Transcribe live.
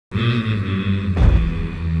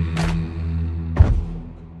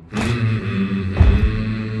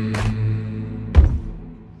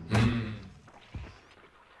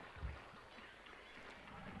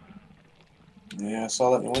Yeah, I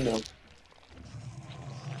saw that in the window.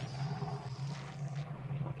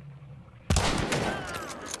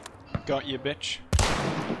 Got you, bitch.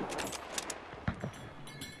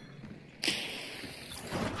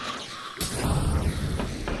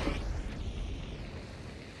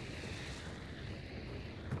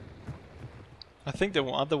 I think the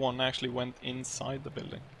other one actually went inside the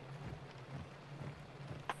building.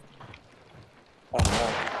 Oh no.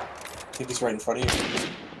 I think he's right in front of you.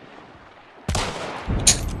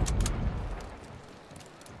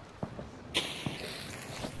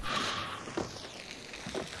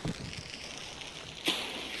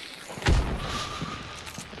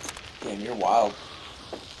 Damn, you're wild.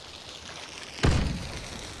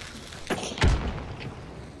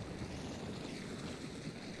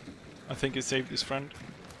 I think he saved his friend.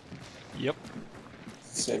 Yep.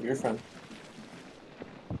 Save your friend.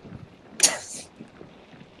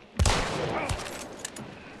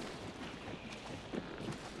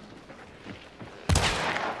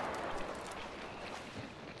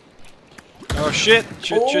 Oh shit!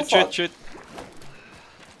 Shit, Oh, shit, fuck. shit, shit.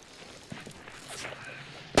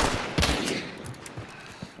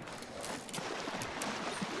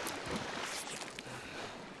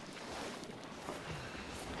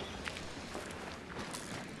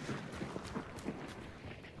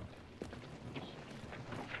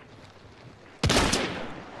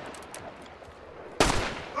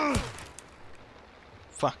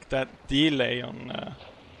 Fuck, that delay on...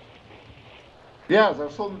 Yeah,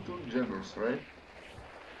 there's only 2 generals, right?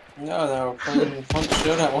 No, we're playing fun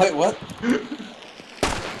Showdown. Wait, what?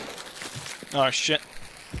 Oh shit.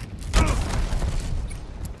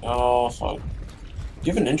 Oh, fuck.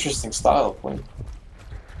 You have an interesting style of playing.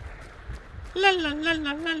 La la la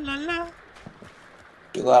la la la la.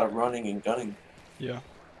 Do a lot of running and gunning. Yeah.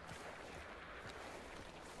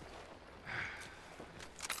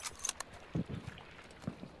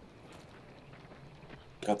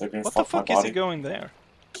 God, they're gonna What the fuck fuck my is body. he going there?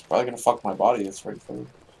 It's probably gonna fuck my body. That's right for me.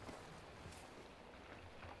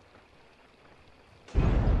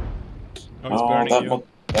 Oh, he's burning you.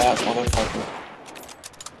 That motherfucker.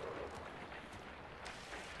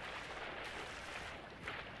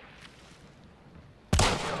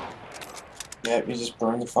 Yeah, you just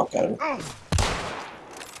burned the fuck out of me.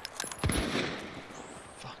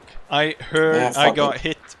 Fuck. I heard... Yeah, I fuck got it.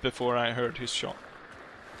 hit before I heard his shot.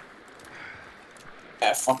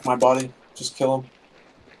 Yeah, fuck my body. Just kill him.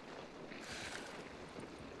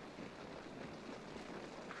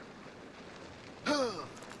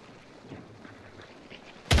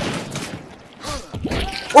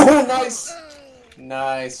 Oh, nice!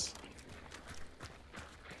 Nice.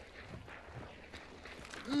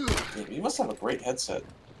 Dude, you must have a great headset.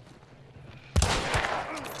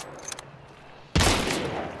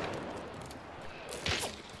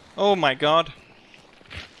 Oh my god.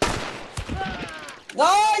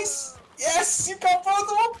 Nice! Yes! You got both of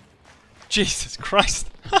them! Jesus Christ.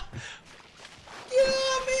 Yeah,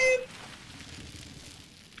 man!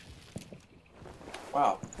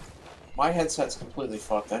 Wow. My headset's completely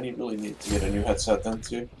fucked. I really need to get a new headset then,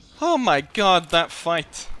 too. Oh my god, that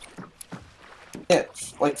fight. Yeah,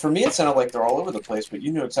 like, for me it sounded like they're all over the place, but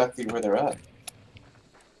you knew exactly where they're at.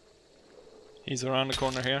 He's around the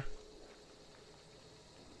corner here.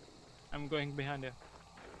 I'm going behind you.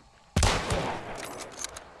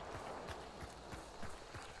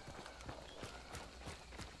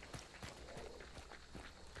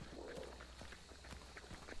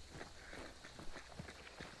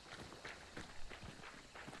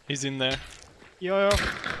 He's in there. Yo, yo.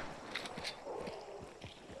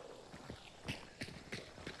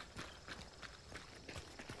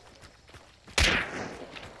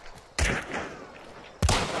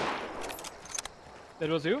 That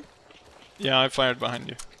was you? Yeah, I fired behind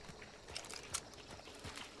you.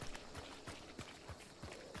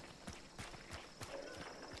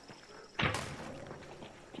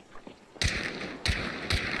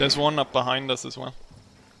 There's one up behind us as well.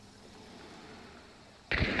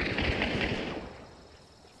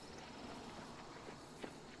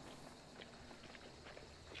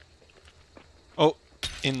 Oh,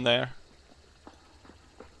 in there.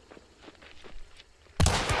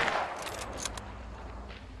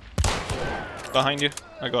 Behind you.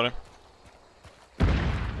 I got him.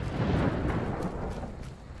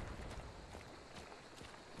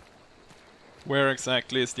 Where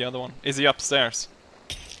exactly is the other one? Is he upstairs?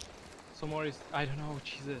 Some more is... I don't know,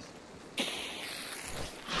 Jesus.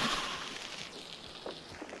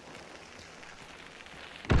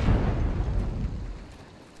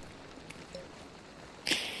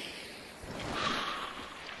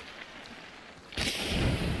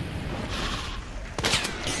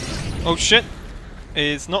 Oh shit!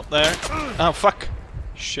 is not there. Oh fuck!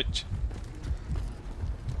 Shit.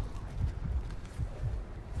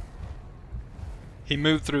 He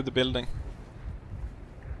moved through the building.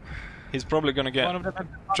 He's probably gonna One of them.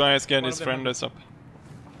 try to get one his of them friends up.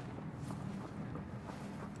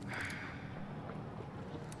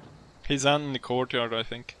 He's out in the courtyard, I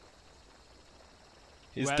think.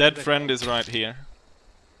 His Where dead did they friend go? is right here.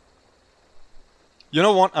 You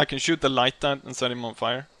know what? I can shoot the light out and set him on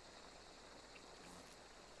fire.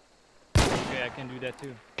 Okay, I can do that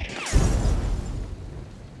too.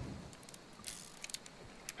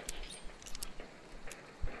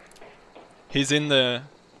 He's in the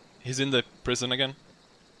prison again.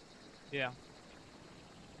 Yeah.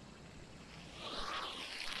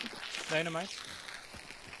 Dynamite.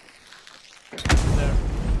 There.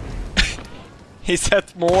 He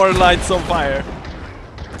set more lights on fire.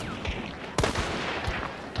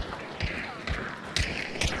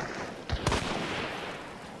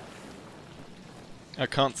 I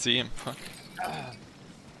can't see him. Fuck. Are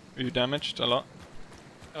you damaged a lot?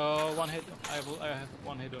 One hit. I have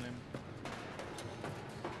one hit on him.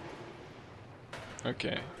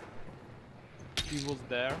 Okay. He was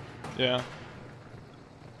there. Yeah.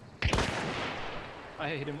 I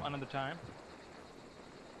hit him another time.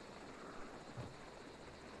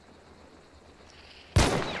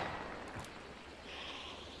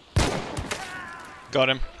 Got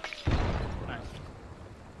him. Nice.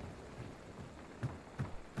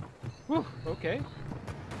 Whew, okay.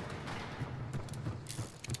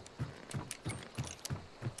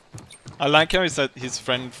 I like how he set his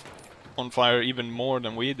friend on fire even more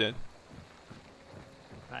than we did.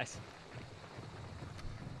 Nice.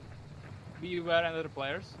 Beware another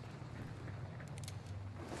players.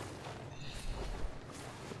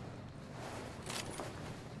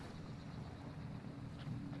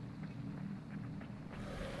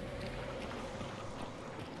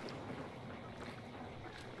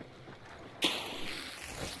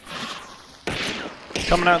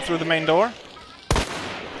 Coming out through the main door.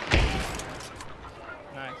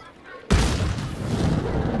 Nice.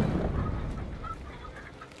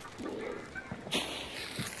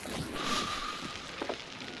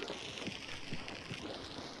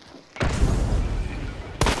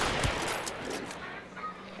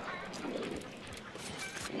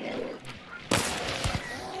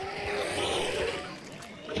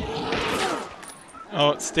 Oh,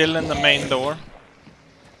 it's still in the main door.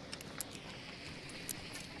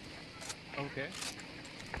 Okay.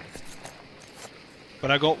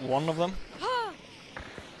 But I got one of them.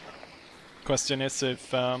 Question is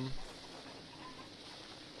if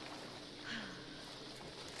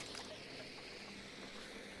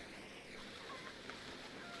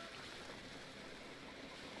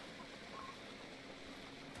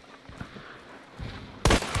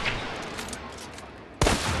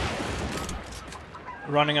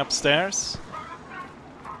running upstairs.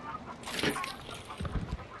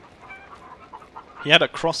 He had a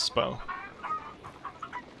crossbow.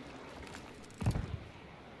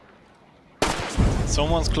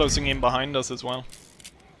 Someone's closing in behind us as well.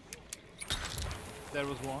 There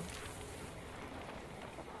was one.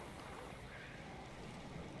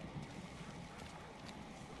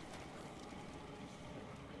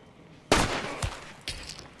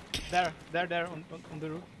 There, on the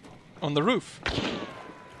roof. On the roof.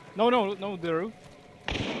 No, the roof.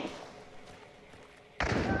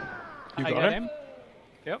 You I got him?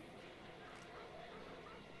 Yep.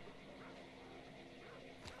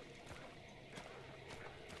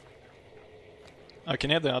 I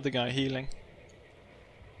can hear the other guy healing.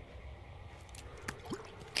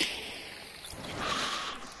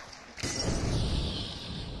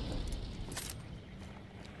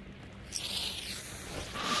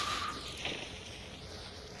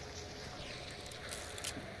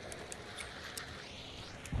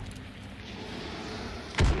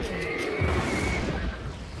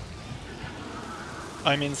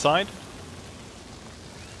 I'm inside.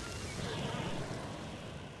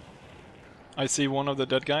 I see one of the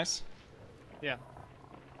dead guys. Yeah.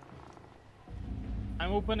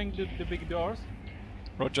 I'm opening the big doors.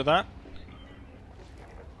 Roger that.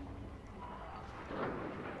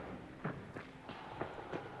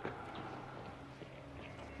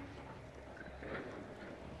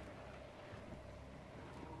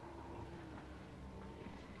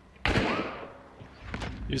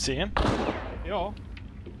 You see him? Ja.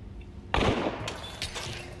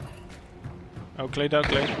 Oakley,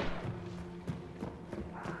 Oakley.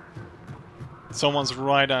 Someone's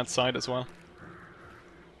right outside as well.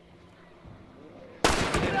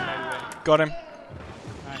 Got him.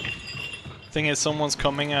 Nice. Thing is, someone's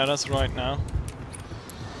coming at us right now.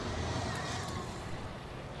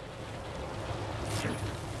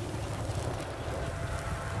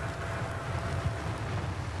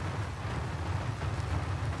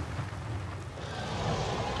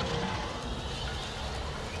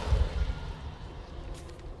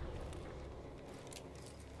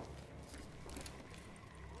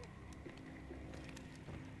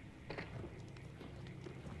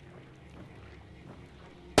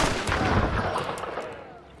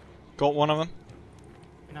 Got one of them.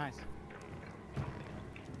 Nice.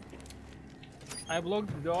 I blocked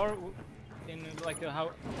the door in like the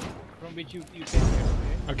house from which you came here.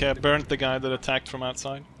 Okay. Okay, I burnt the guy that attacked from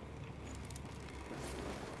outside.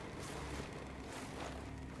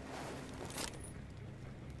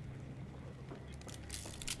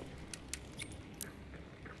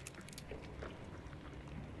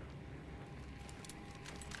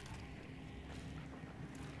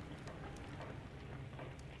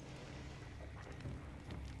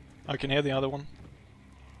 I can hear the other one.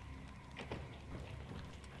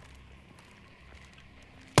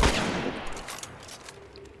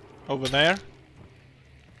 Over there.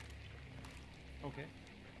 Okay.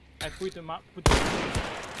 I put him up.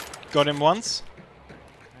 Got him once.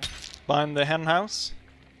 Nice. Behind the hen house.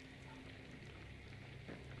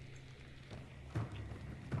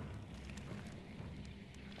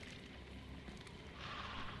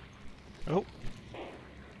 Oh.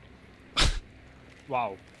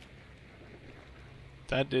 Wow.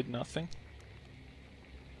 That did nothing.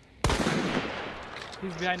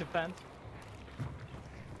 He's behind the fence.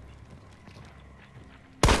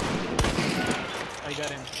 I got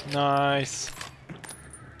him. Nice.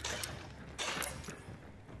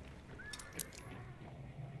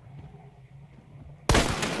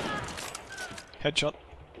 Headshot.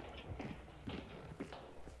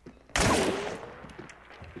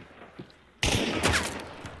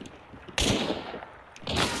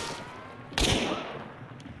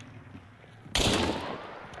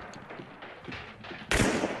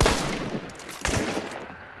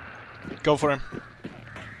 Go for him.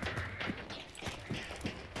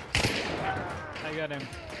 I got him.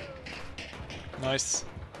 Nice.